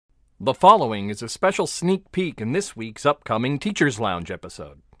The following is a special sneak peek in this week's upcoming Teacher's Lounge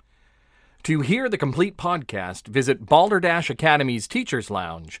episode. To hear the complete podcast, visit Balderdash Academy's Teacher's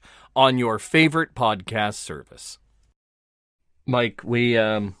Lounge on your favorite podcast service. Mike, we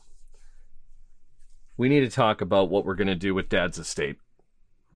need to talk about what we're going to do with Dad's estate.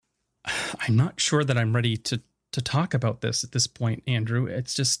 I'm not sure that I'm ready to talk about this at this point, Andrew.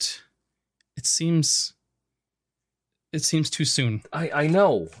 It's just, it seems too soon. I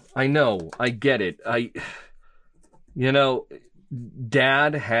know. I get it.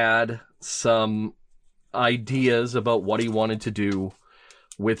 Dad had some ideas about what he wanted to do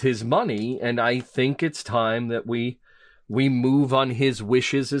with his money, and I think it's time that we move on his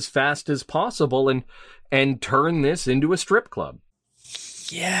wishes as fast as possible and turn this into a strip club.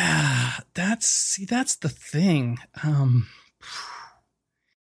 Yeah, that's the thing.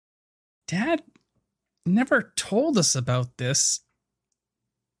 Dad never told us about this,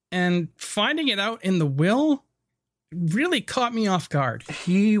 and finding it out in the will really caught me off guard.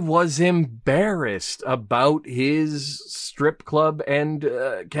 He was embarrassed about his strip club and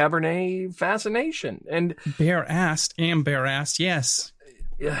Cabernet fascination, and bare-assed, yes.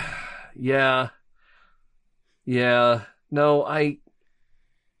 Yeah. No,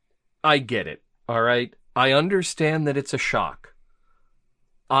 I get it. All right, I understand that it's a shock.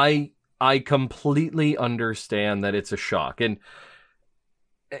 I completely understand that it's a shock. And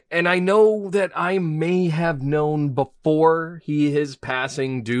I know that I may have known before his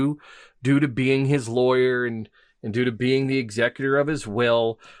passing due to being his lawyer and due to being the executor of his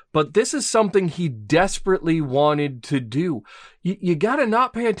will. But this is something he desperately wanted to do. You got to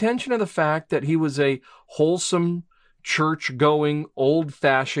not pay attention to the fact that he was a wholesome, church-going,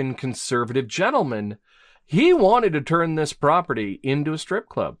 old-fashioned conservative gentleman. He wanted to turn this property into a strip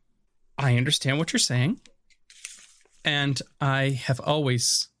club. I understand what you're saying, and I have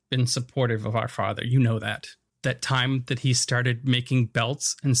always been supportive of our father. You know that. That time that he started making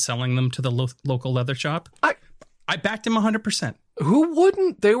belts and selling them to the local leather shop, I backed him 100%. Who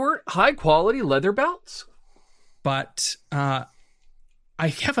wouldn't? They were high-quality leather belts. But I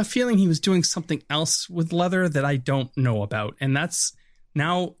have a feeling he was doing something else with leather that I don't know about, and that's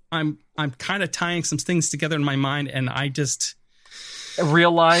now I'm kind of tying some things together in my mind, and I just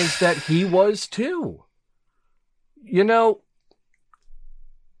realized that he was too. You know,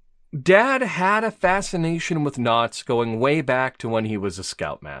 Dad had a fascination with knots going way back to when he was a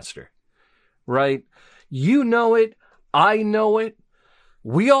scoutmaster, right? You know it. I know it.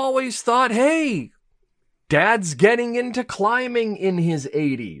 We always thought, hey, Dad's getting into climbing in his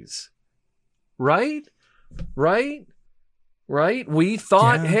 80s, right? We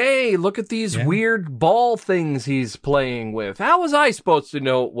thought, hey, look at these weird ball things he's playing with. How was I supposed to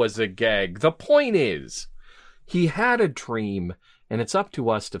know it was a gag? The point is, he had a dream, and it's up to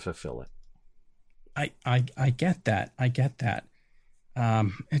us to fulfill it. I get that.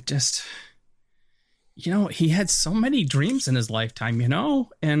 It just, he had so many dreams in his lifetime,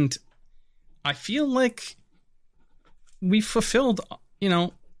 and I feel like we fulfilled,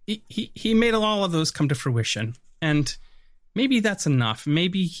 he made all of those come to fruition, and maybe that's enough.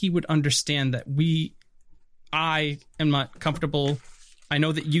 Maybe he would understand that I am not comfortable. I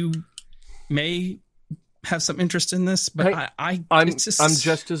know that you may have some interest in this, but I'm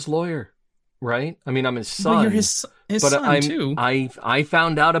just his lawyer, right? I mean, I'm his son. Well, you're his son too. I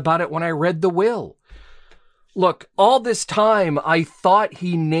found out about it when I read the will. Look, all this time, I thought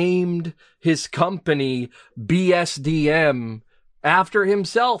he named his company BSDM after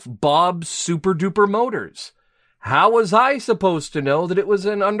himself, Bob's Super Duper Motors. How was I supposed to know that it was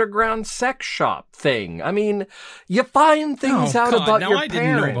an underground sex shop thing? I mean, you find things out about your parents. I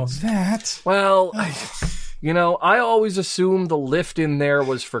didn't know about that. Well, I always assumed the lift in there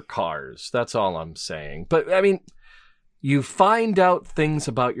was for cars. That's all I'm saying. But, I mean, you find out things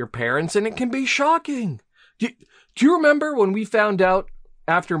about your parents, and it can be shocking. Do you remember when we found out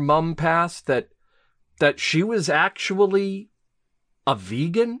after Mom passed that she was actually a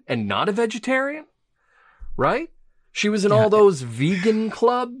vegan and not a vegetarian? Right? She was in all those vegan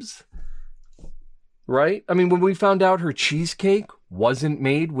clubs. Right? I mean, when we found out her cheesecake wasn't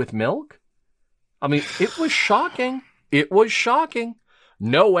made with milk, I mean, it was shocking. No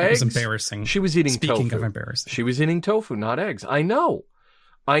eggs. It was embarrassing. She was eating tofu. Speaking of embarrassing. She was eating tofu, not eggs. I know.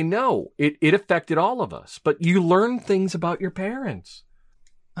 It affected all of us. But you learn things about your parents.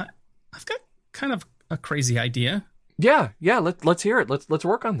 I've got kind of a crazy idea. Yeah. Let's hear it. Let's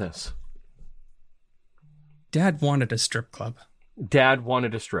work on this. Dad wanted a strip club.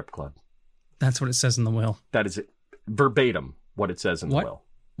 That's what it says in the will. That is verbatim what it says in the will.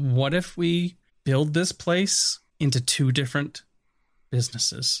 What if we build this place into two different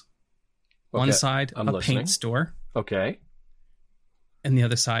businesses? One side, I'm a listening. paint store. Okay. And the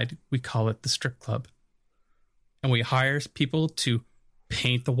other side, we call it the strip club. And we hire people to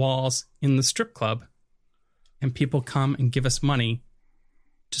paint the walls in the strip club. And people come and give us money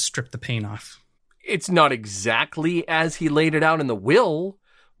to strip the paint off. It's not exactly as he laid it out in the will,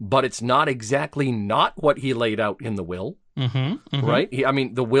 but it's not exactly not what he laid out in the will. Right?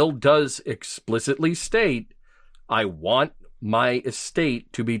 The will does explicitly state, I want my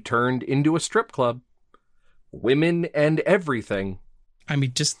estate to be turned into a strip club. Women and everything. I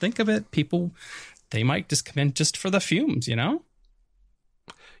mean, just think of it. People, they might just come in just for the fumes, you know?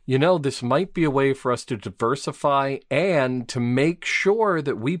 This might be a way for us to diversify and to make sure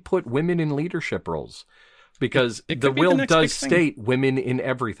that we put women in leadership roles. Because the will does state women in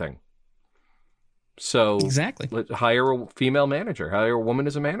everything. So exactly. Let's hire a female manager, hire a woman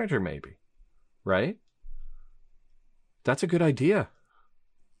as a manager, maybe. Right? That's a good idea.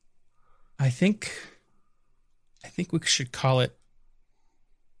 I think we should call it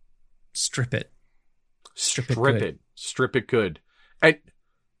Strip It. Strip It Good. And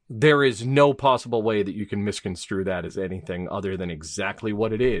there is no possible way that you can misconstrue that as anything other than exactly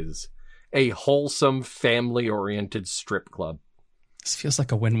what it is. A wholesome, family-oriented strip club. This feels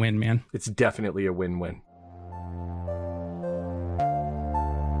like a win-win, man. It's definitely a win-win.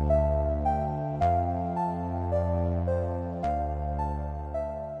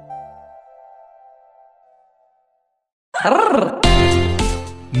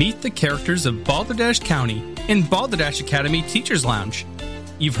 Meet the characters of Balderdash County in Balderdash Academy Teachers Lounge.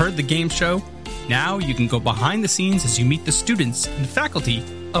 You've heard the game show. Now you can go behind the scenes as you meet the students and faculty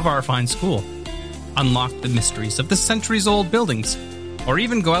of our fine school. Unlock the mysteries of the centuries-old buildings, or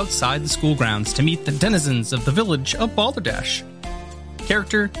even go outside the school grounds to meet the denizens of the village of Balderdash.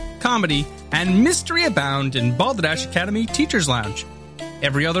 Character, comedy, and mystery abound in Balderdash Academy Teachers Lounge.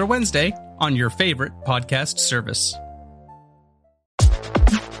 Every other Wednesday on your favorite podcast service.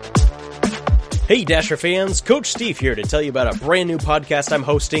 Hey Dasher fans, Coach Steve here to tell you about a brand new podcast I'm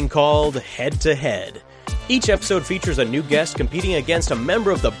hosting called Head to Head. Each episode features a new guest competing against a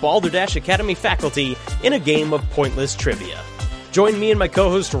member of the Balderdash Academy faculty in a game of pointless trivia. Join me and my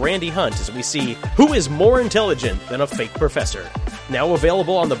co-host Randy Hunt as we see who is more intelligent than a fake professor. Now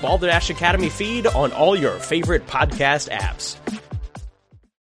available on the Balderdash Academy feed on all your favorite podcast apps.